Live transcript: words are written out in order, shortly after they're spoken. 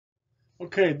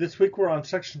Okay, this week we're on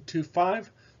section 2.5.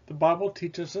 The Bible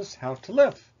teaches us how to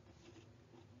live.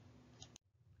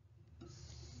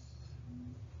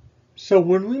 So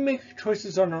when we make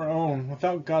choices on our own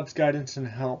without God's guidance and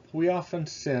help, we often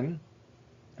sin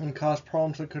and cause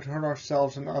problems that could hurt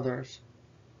ourselves and others.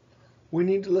 We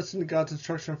need to listen to God's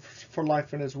instruction for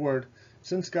life in His Word,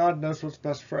 since God knows what's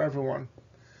best for everyone.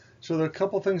 So there are a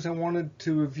couple things I wanted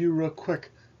to review real quick.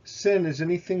 Sin is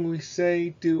anything we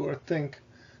say, do, or think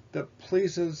that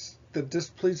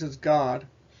displeases God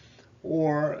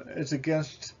or is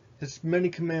against His many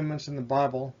commandments in the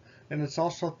Bible, and it's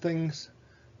also things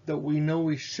that we know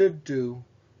we should do,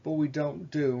 but we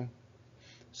don't do.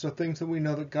 So things that we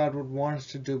know that God would want us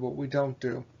to do, but we don't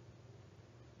do.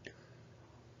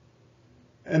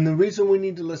 And the reason we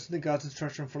need to listen to God's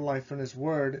instruction for life in His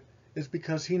Word is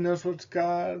because He knows what's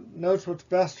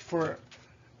best for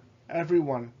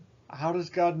everyone. How does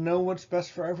God know what's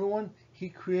best for everyone? He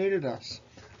created us.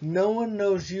 No one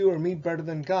knows you or me better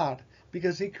than God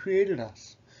because He created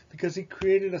us. Because He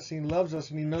created us, He loves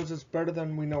us, and He knows us better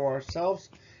than we know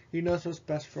ourselves. He knows what's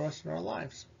best for us in our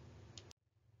lives.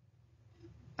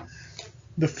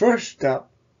 The first step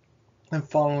in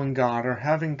following God or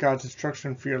having God's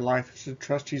instruction for your life is to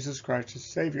trust Jesus Christ as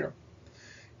Savior.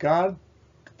 God's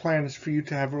plan is for you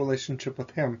to have a relationship with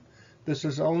Him.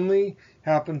 This only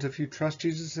happens if you trust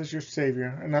Jesus as your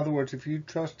Savior. In other words, if you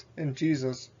trust in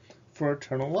Jesus for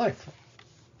eternal life.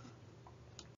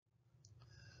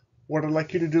 What I'd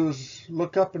like you to do is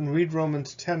look up and read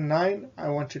Romans 10:9. I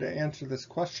want you to answer this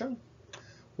question.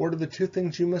 What are the two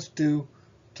things you must do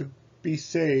to be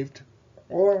saved,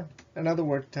 or in other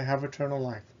words, to have eternal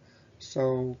life?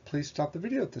 So please stop the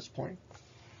video at this point.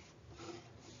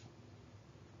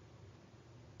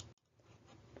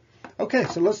 Okay,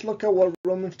 so let's look at what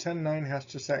Romans 10:9 has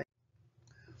to say.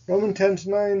 Romans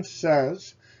 10:9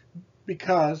 says,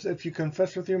 because if you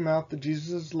confess with your mouth that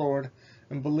Jesus is Lord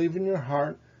and believe in your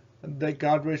heart that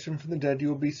God raised Him from the dead, you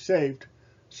will be saved.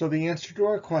 So the answer to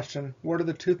our question, what are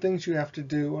the two things you have to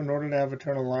do in order to have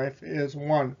eternal life, is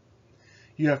 1.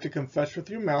 You have to confess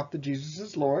with your mouth that Jesus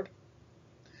is Lord.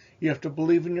 You have to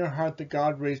believe in your heart that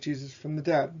God raised Jesus from the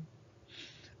dead.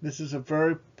 This is a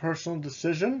very personal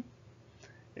decision.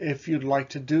 If you'd like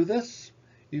to do this,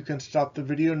 you can stop the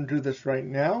video and do this right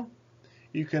now.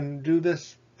 You can do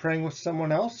this praying with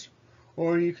someone else,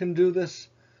 or you can do this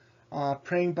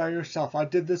praying by yourself. I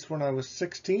did this when I was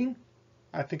 16.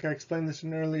 I think I explained this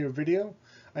in an earlier video.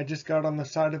 I just got on the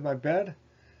side of my bed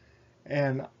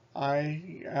and I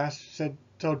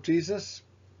told Jesus,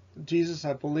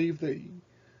 I believe that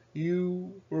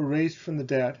you were raised from the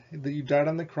dead, that you died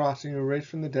on the cross and you were raised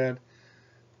from the dead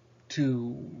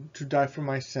to die for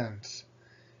my sins.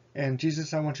 And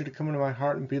Jesus, I want you to come into my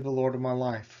heart and be the Lord of my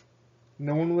life.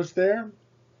 No one was there,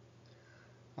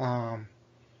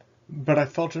 but I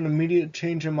felt an immediate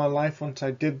change in my life once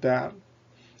I did that.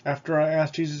 After I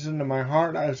asked Jesus into my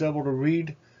heart, I was able to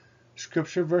read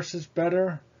scripture verses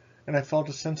better, and I felt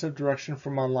a sense of direction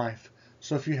for my life.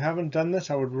 So if you haven't done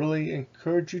this, I would really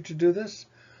encourage you to do this.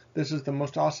 This is the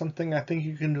most awesome thing I think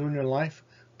you can do in your life,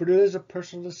 but it is a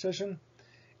personal decision,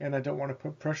 and I don't want to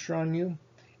put pressure on you.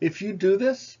 If you do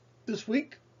this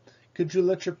week, could you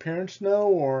let your parents know,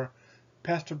 or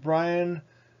Pastor Brian,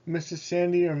 Mrs.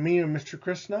 Sandy, or me, or Mr.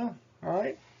 Chris know? All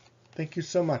right? Thank you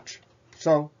so much.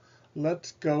 So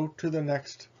let's go to the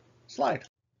next slide.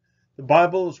 The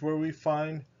Bible is where we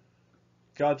find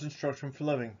God's instruction for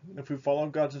living. If we follow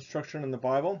God's instruction in the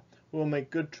Bible, we will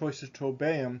make good choices to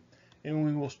obey Him, and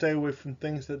we will stay away from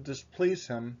things that displease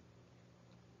Him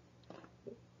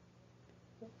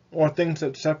or things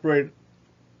that separate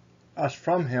us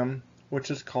from Him,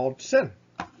 which is called sin.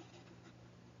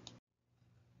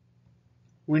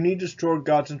 We need to store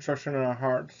God's instruction in our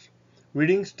hearts.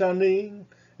 Reading, studying,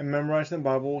 and memorizing the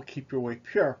Bible will keep your way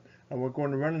pure. And we're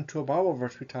going to run into a Bible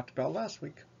verse we talked about last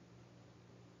week.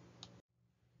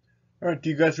 All right, do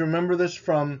you guys remember this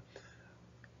from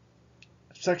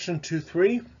section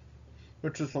 2.3,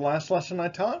 which was the last lesson I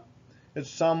taught? It's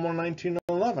Psalm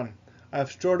 119:11. I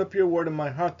have stored up your word in my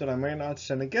heart that I may not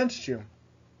sin against you.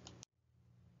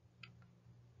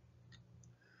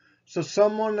 So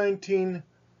Psalm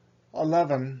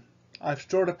 119:11, I've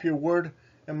stored up your word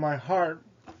in my heart,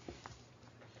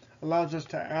 allows us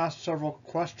to ask several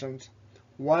questions.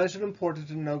 Why is it important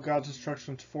to know God's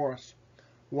instructions for us?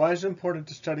 Why is it important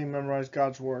to study and memorize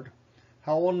God's Word?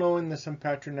 How will knowing this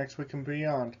impact your next week and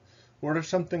beyond? What are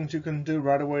some things you can do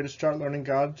right away to start learning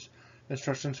God's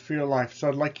instructions for your life? So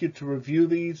I'd like you to review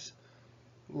these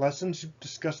lessons,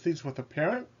 discuss these with a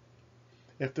parent,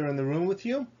 if they're in the room with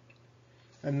you,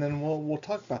 and then we'll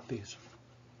talk about these.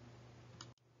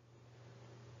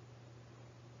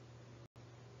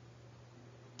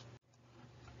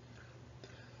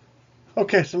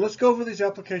 Okay, so let's go over these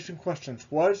application questions.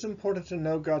 Why is it important to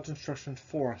know God's instructions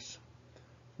for us?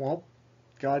 Well,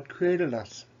 God created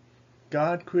us.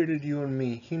 God created you and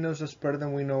me. He knows us better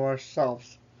than we know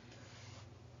ourselves.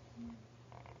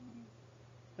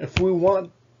 If we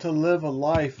want to live a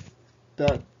life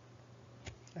that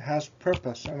has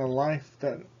purpose and a life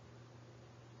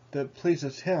that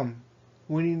pleases Him,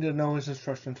 we need to know His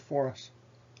instructions for us.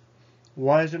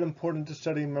 Why is it important to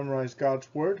study and memorize God's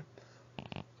Word?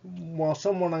 Well,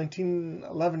 Psalm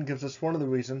 119:11 gives us one of the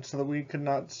reasons, so that we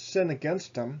cannot sin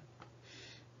against Him.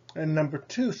 And number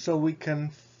two, so we can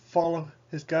follow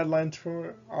His guidelines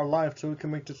for our life, so we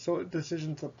can make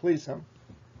decisions that please Him.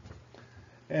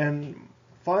 And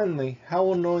finally, how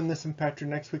will knowing this impact your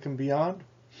next week and beyond?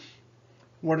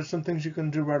 What are some things you can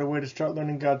do right away to start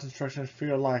learning God's instructions for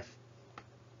your life?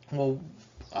 Well,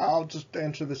 I'll just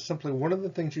answer this simply. One of the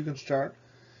things you can start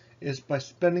is by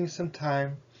spending some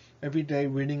time every day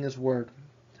reading His Word.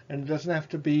 And it doesn't have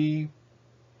to be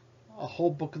a whole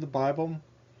book of the Bible.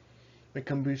 It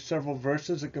can be several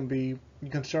verses. It can be, you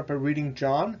can start by reading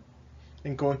John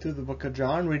and going through the book of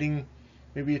John, reading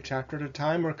maybe a chapter at a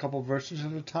time or a couple verses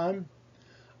at a time.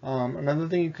 Another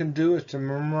thing you can do is to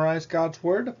memorize God's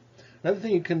Word. Another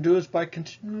thing you can do is by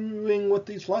continuing with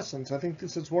these lessons. I think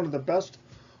this is one of the best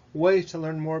ways to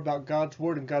learn more about God's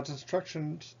Word and God's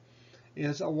instructions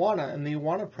is Awana and the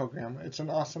Awana program. It's an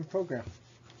awesome program.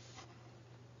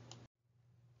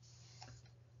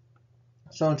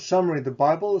 So in summary, the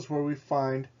Bible is where we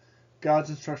find God's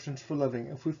instructions for living.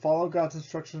 If we follow God's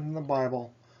instructions in the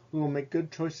Bible, we will make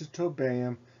good choices to obey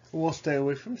Him, and we'll stay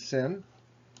away from sin.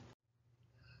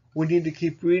 We need to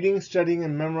keep reading, studying,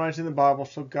 and memorizing the Bible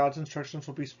so God's instructions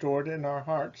will be stored in our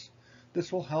hearts. This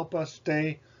will help us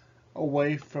stay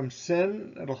away from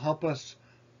sin. It'll help us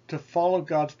to follow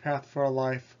God's path for our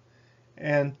life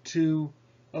and to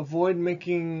avoid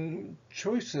making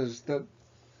choices that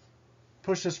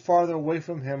push us farther away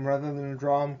from Him rather than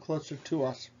draw Him closer to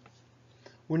us.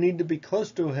 We need to be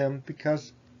close to Him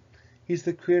because He's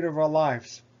the creator of our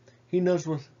lives. He knows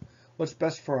what's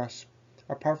best for us.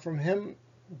 Apart from Him,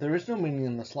 there is no meaning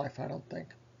in this life, I don't think.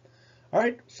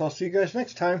 Alright, so I'll see you guys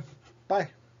next time.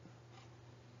 Bye.